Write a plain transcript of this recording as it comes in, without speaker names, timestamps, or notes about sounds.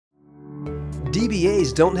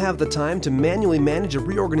DBAs don't have the time to manually manage a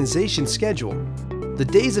reorganization schedule. The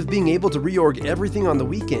days of being able to reorg everything on the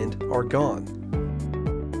weekend are gone.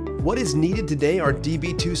 What is needed today are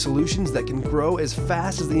DB2 solutions that can grow as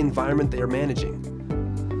fast as the environment they are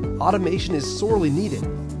managing. Automation is sorely needed,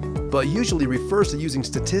 but usually refers to using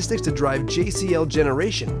statistics to drive JCL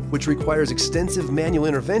generation, which requires extensive manual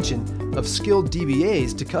intervention of skilled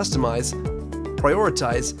DBAs to customize,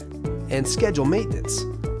 prioritize, and schedule maintenance.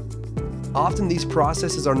 Often these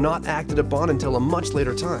processes are not acted upon until a much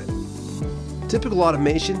later time. Typical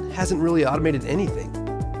automation hasn't really automated anything.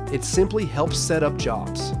 It simply helps set up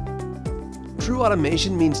jobs. True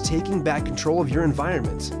automation means taking back control of your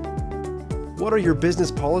environment. What are your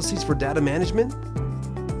business policies for data management?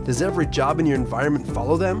 Does every job in your environment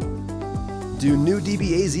follow them? Do new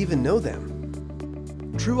DBAs even know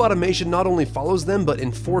them? True automation not only follows them, but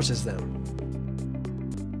enforces them.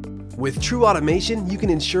 With true automation, you can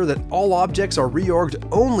ensure that all objects are reorged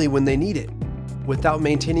only when they need it, without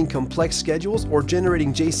maintaining complex schedules or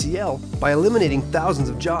generating JCL by eliminating thousands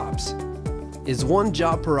of jobs. Is one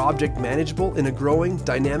job per object manageable in a growing,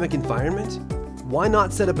 dynamic environment? Why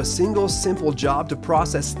not set up a single, simple job to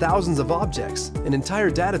process thousands of objects, an entire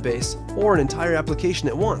database, or an entire application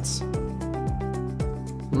at once?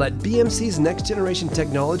 Let BMC's next-generation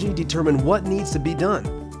technology determine what needs to be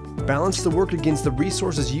done. Balance the work against the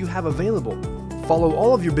resources you have available. Follow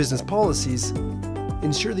all of your business policies.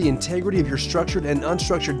 Ensure the integrity of your structured and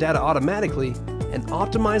unstructured data automatically, and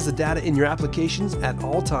optimize the data in your applications at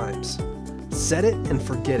all times. Set it and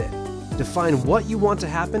forget it. Define what you want to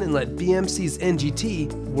happen and let BMC's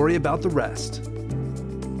NGT worry about the rest.